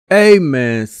Hey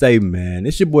man, say man,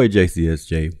 it's your boy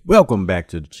JCSJ. Welcome back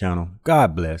to the channel.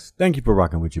 God bless. Thank you for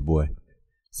rocking with your boy.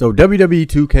 So Wwe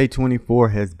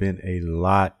 2K24 has been a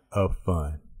lot of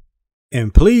fun.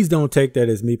 And please don't take that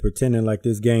as me pretending like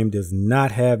this game does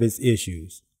not have its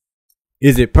issues.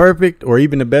 Is it perfect or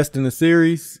even the best in the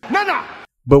series? No.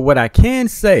 But what I can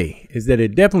say is that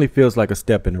it definitely feels like a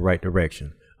step in the right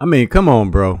direction. I mean, come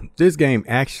on bro, this game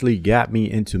actually got me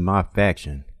into my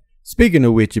faction. Speaking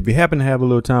of which, if you happen to have a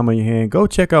little time on your hand, go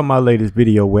check out my latest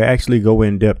video where I actually go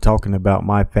in depth talking about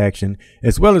my faction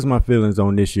as well as my feelings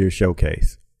on this year's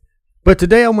showcase. But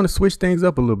today I want to switch things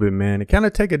up a little bit, man, and kind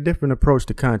of take a different approach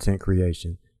to content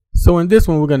creation. So in this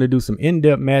one, we're going to do some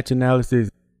in-depth match analysis,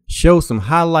 show some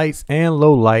highlights and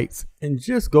lowlights, and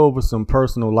just go over some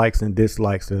personal likes and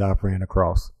dislikes that I've ran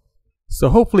across. So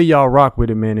hopefully y'all rock with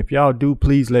it, man. If y'all do,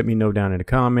 please let me know down in the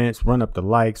comments, run up the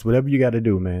likes, whatever you got to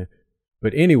do, man.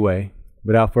 But anyway,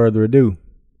 without further ado,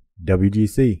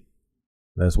 WGC,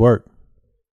 let's work.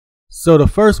 So the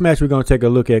first match we're going to take a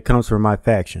look at comes from my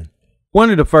faction.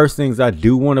 One of the first things I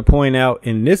do want to point out,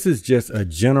 and this is just a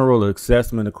general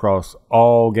assessment across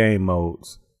all game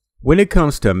modes. When it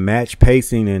comes to match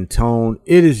pacing and tone,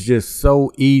 it is just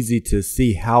so easy to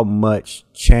see how much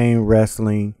chain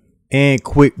wrestling and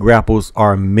quick grapples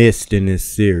are missed in this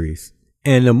series.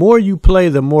 And the more you play,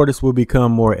 the more this will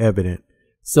become more evident.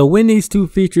 So when these two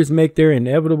features make their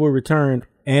inevitable return,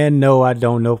 and no, I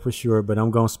don't know for sure, but I'm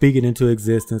going to speak it into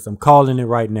existence. I'm calling it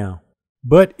right now.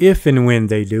 But if and when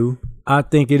they do, I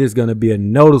think it is going to be a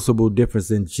noticeable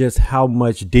difference in just how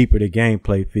much deeper the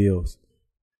gameplay feels.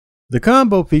 The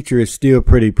combo feature is still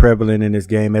pretty prevalent in this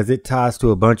game as it ties to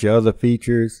a bunch of other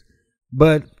features.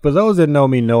 But for those that know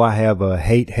me know I have a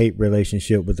hate-hate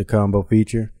relationship with the combo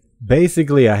feature.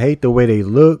 Basically, I hate the way they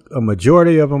look. A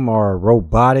majority of them are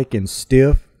robotic and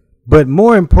stiff. But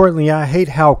more importantly, I hate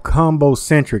how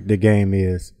combo-centric the game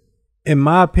is. In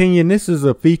my opinion, this is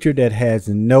a feature that has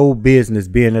no business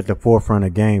being at the forefront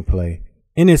of gameplay.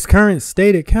 In its current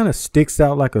state, it kind of sticks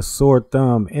out like a sore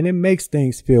thumb, and it makes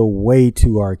things feel way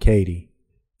too arcadey.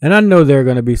 And I know there are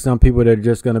going to be some people that are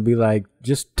just going to be like,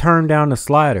 just turn down the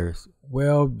sliders.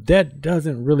 Well, that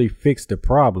doesn't really fix the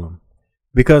problem.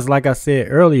 Because like I said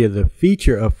earlier, the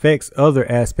feature affects other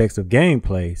aspects of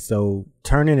gameplay. So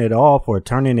turning it off or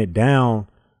turning it down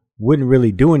wouldn't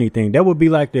really do anything. That would be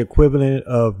like the equivalent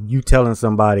of you telling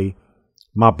somebody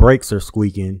my brakes are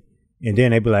squeaking. And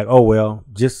then they'd be like, oh, well,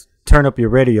 just turn up your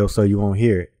radio so you won't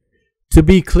hear it. To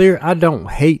be clear, I don't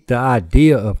hate the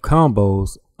idea of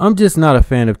combos. I'm just not a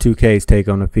fan of 2K's take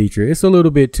on the feature. It's a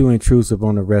little bit too intrusive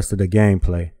on the rest of the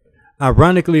gameplay.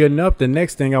 Ironically enough, the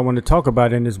next thing I want to talk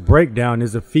about in this breakdown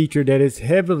is a feature that is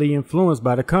heavily influenced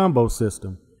by the combo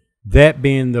system, that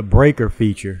being the breaker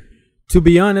feature. To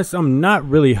be honest, I'm not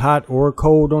really hot or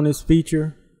cold on this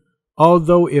feature,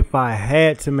 although if I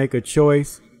had to make a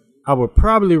choice, I would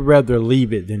probably rather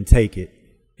leave it than take it.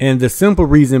 And the simple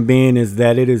reason being is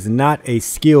that it is not a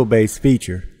skill-based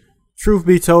feature. Truth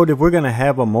be told, if we're going to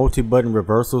have a multi-button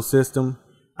reversal system,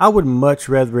 I would much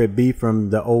rather it be from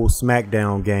the old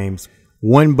SmackDown games.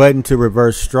 One button to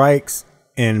reverse strikes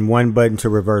and one button to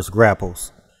reverse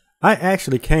grapples. I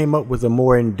actually came up with a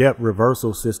more in-depth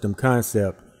reversal system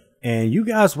concept, and you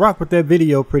guys rock with that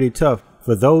video pretty tough.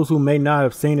 For those who may not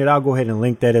have seen it, I'll go ahead and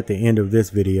link that at the end of this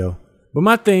video. But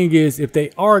my thing is, if they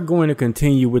are going to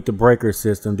continue with the breaker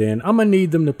system, then I'm going to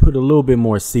need them to put a little bit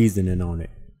more seasoning on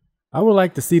it. I would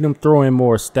like to see them throw in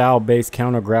more style-based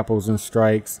counter grapples and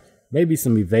strikes. Maybe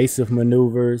some evasive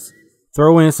maneuvers,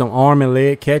 throw in some arm and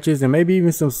leg catches, and maybe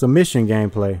even some submission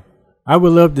gameplay. I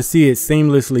would love to see it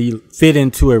seamlessly fit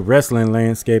into a wrestling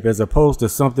landscape as opposed to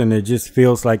something that just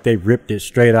feels like they ripped it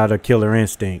straight out of Killer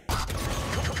Instinct.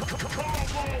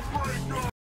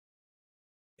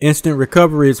 Instant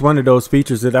recovery is one of those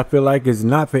features that I feel like is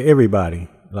not for everybody.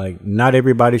 Like, not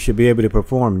everybody should be able to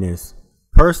perform this.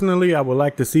 Personally, I would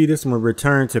like to see this one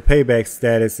return to payback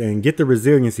status and get the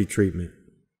resiliency treatment.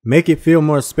 Make it feel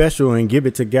more special and give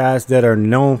it to guys that are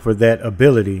known for that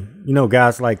ability. You know,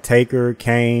 guys like Taker,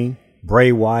 Kane,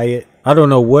 Bray Wyatt. I don't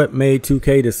know what made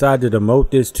 2K decide to demote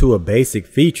this to a basic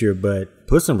feature, but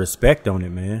put some respect on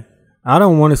it, man. I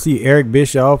don't want to see Eric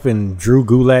Bischoff and Drew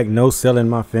Gulak no-selling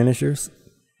my finishers.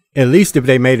 At least if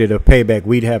they made it a payback,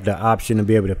 we'd have the option to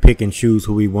be able to pick and choose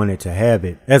who we wanted to have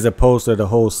it, as opposed to the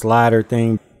whole slider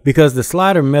thing. Because the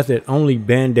slider method only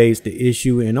band-aids the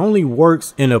issue and only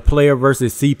works in a player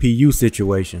versus CPU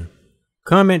situation.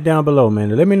 Comment down below, man,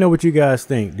 and let me know what you guys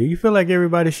think. Do you feel like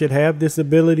everybody should have this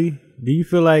ability? Do you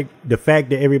feel like the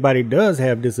fact that everybody does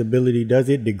have this ability, does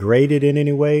it degrade it in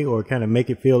any way or kind of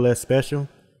make it feel less special?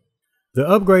 The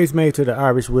upgrades made to the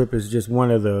Irish Whip is just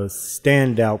one of the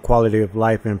standout quality of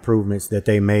life improvements that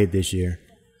they made this year.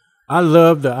 I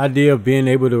love the idea of being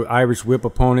able to Irish Whip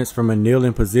opponents from a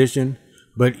kneeling position,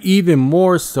 but even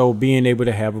more so being able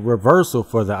to have a reversal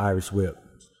for the Irish Whip.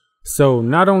 So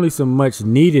not only some much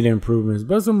needed improvements,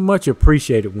 but some much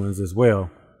appreciated ones as well.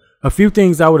 A few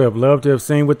things I would have loved to have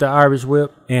seen with the Irish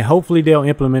Whip, and hopefully they'll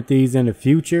implement these in the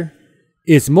future,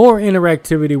 is more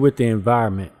interactivity with the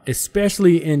environment,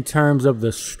 especially in terms of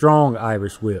the strong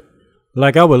Irish Whip.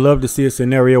 Like, I would love to see a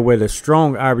scenario where the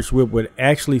strong Irish Whip would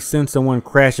actually send someone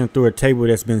crashing through a table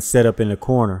that's been set up in the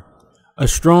corner. A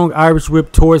strong Irish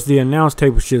Whip towards the announce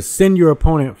table should send your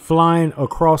opponent flying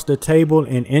across the table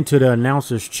and into the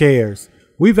announcers' chairs.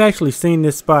 We've actually seen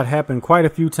this spot happen quite a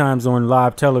few times on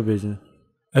live television.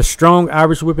 A strong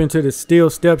Irish Whip into the steel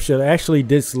steps should actually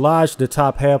dislodge the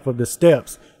top half of the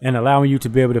steps and allowing you to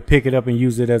be able to pick it up and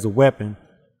use it as a weapon.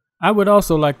 I would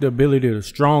also like the ability to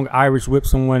strong Irish Whip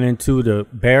someone into the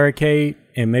barricade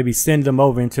and maybe send them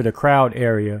over into the crowd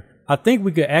area. I think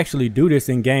we could actually do this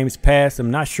in games past.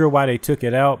 I'm not sure why they took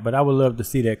it out, but I would love to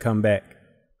see that come back.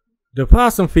 The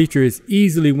possum feature is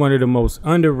easily one of the most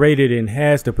underrated and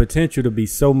has the potential to be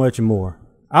so much more.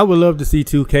 I would love to see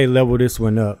 2K level this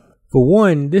one up. For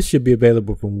one, this should be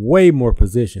available from way more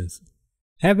positions.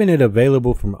 Having it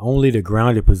available from only the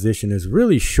grounded position is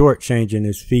really shortchanging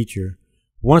this feature.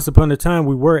 Once upon a time,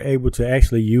 we were able to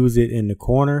actually use it in the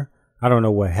corner. I don't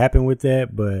know what happened with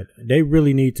that, but they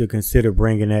really need to consider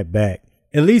bringing that back.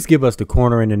 At least give us the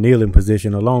corner and the kneeling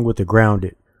position along with the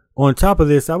grounded. On top of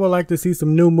this, I would like to see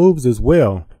some new moves as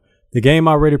well. The game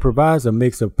already provides a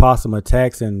mix of possum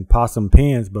attacks and possum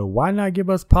pins, but why not give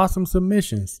us possum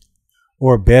submissions?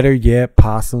 Or better yet,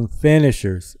 possum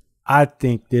finishers. I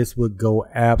think this would go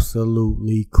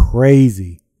absolutely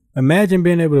crazy. Imagine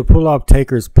being able to pull off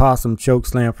Taker's possum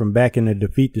chokeslam from back in the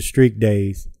Defeat the Streak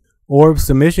days. Or if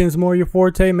submission is more your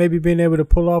forte, maybe being able to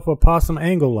pull off a possum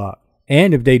angle lock.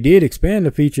 And if they did expand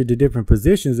the feature to different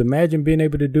positions, imagine being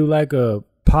able to do like a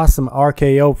possum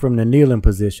RKO from the kneeling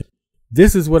position.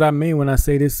 This is what I mean when I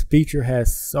say this feature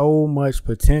has so much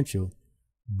potential.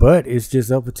 But it's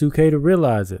just up for 2K to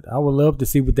realize it. I would love to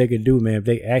see what they could do, man, if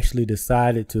they actually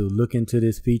decided to look into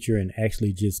this feature and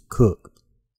actually just cook.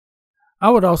 I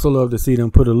would also love to see them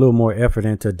put a little more effort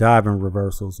into diving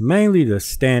reversals, mainly the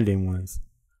standing ones.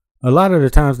 A lot of the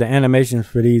times the animations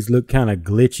for these look kind of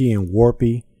glitchy and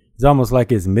warpy. It's almost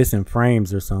like it's missing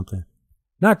frames or something.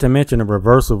 Not to mention the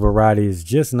reversal variety is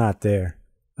just not there.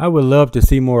 I would love to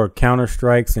see more counter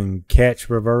strikes and catch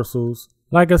reversals.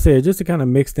 Like I said, just to kind of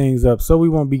mix things up so we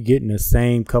won't be getting the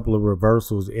same couple of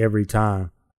reversals every time.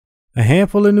 A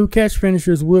handful of new catch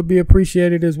finishers would be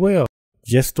appreciated as well.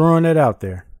 Just throwing that out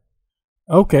there.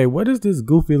 Okay, what is this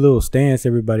goofy little stance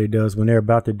everybody does when they're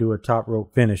about to do a top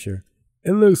rope finisher?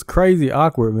 It looks crazy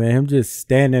awkward, man. Him just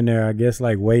standing there, I guess,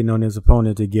 like waiting on his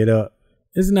opponent to get up.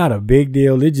 It's not a big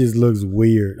deal. It just looks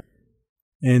weird.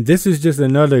 And this is just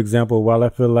another example while I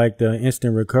feel like the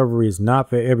instant recovery is not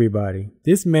for everybody.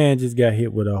 This man just got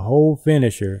hit with a whole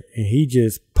finisher and he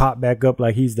just popped back up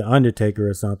like he's the Undertaker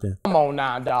or something. Come on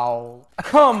now, dog.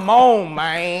 Come on,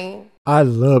 man. I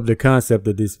love the concept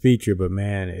of this feature, but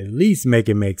man, at least make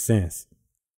it make sense.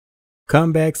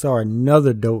 Comebacks are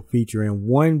another dope feature and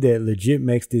one that legit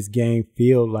makes this game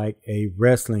feel like a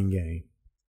wrestling game.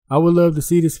 I would love to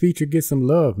see this feature get some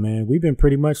love, man. We've been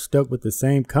pretty much stuck with the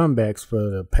same comebacks for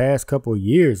the past couple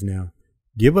years now.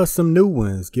 Give us some new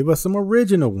ones. Give us some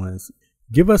original ones.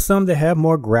 Give us some that have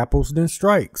more grapples than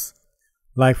strikes.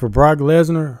 Like for Brock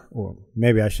Lesnar, or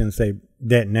maybe I shouldn't say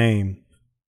that name,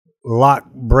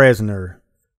 Lock Bresner.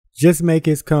 Just make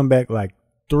his comeback like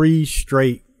 3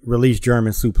 straight release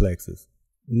German suplexes.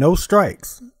 No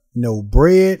strikes, no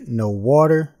bread, no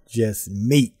water, just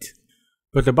meat.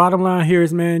 But the bottom line here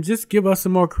is, man, just give us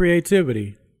some more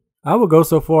creativity. I would go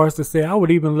so far as to say I would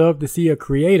even love to see a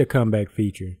create a comeback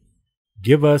feature.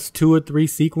 Give us 2 or 3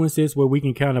 sequences where we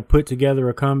can kind of put together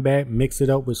a comeback, mix it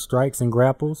up with strikes and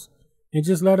grapples, and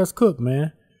just let us cook,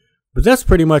 man. But that's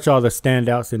pretty much all the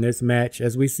standouts in this match,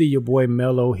 as we see your boy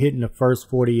Melo hitting the first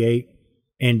 48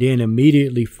 and then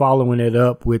immediately following it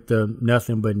up with the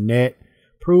nothing but net,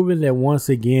 proving that once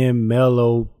again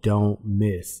Melo don't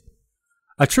miss.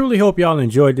 I truly hope y'all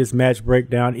enjoyed this match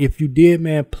breakdown. If you did,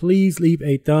 man, please leave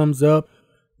a thumbs up.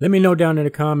 Let me know down in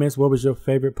the comments what was your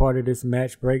favorite part of this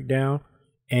match breakdown.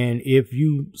 And if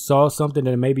you saw something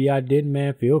that maybe I didn't,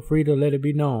 man, feel free to let it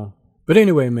be known. But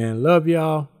anyway, man, love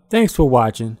y'all. Thanks for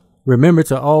watching. Remember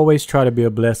to always try to be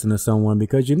a blessing to someone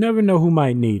because you never know who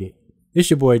might need it. It's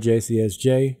your boy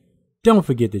JCSJ. Don't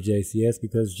forget the JCS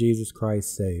because Jesus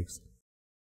Christ saves.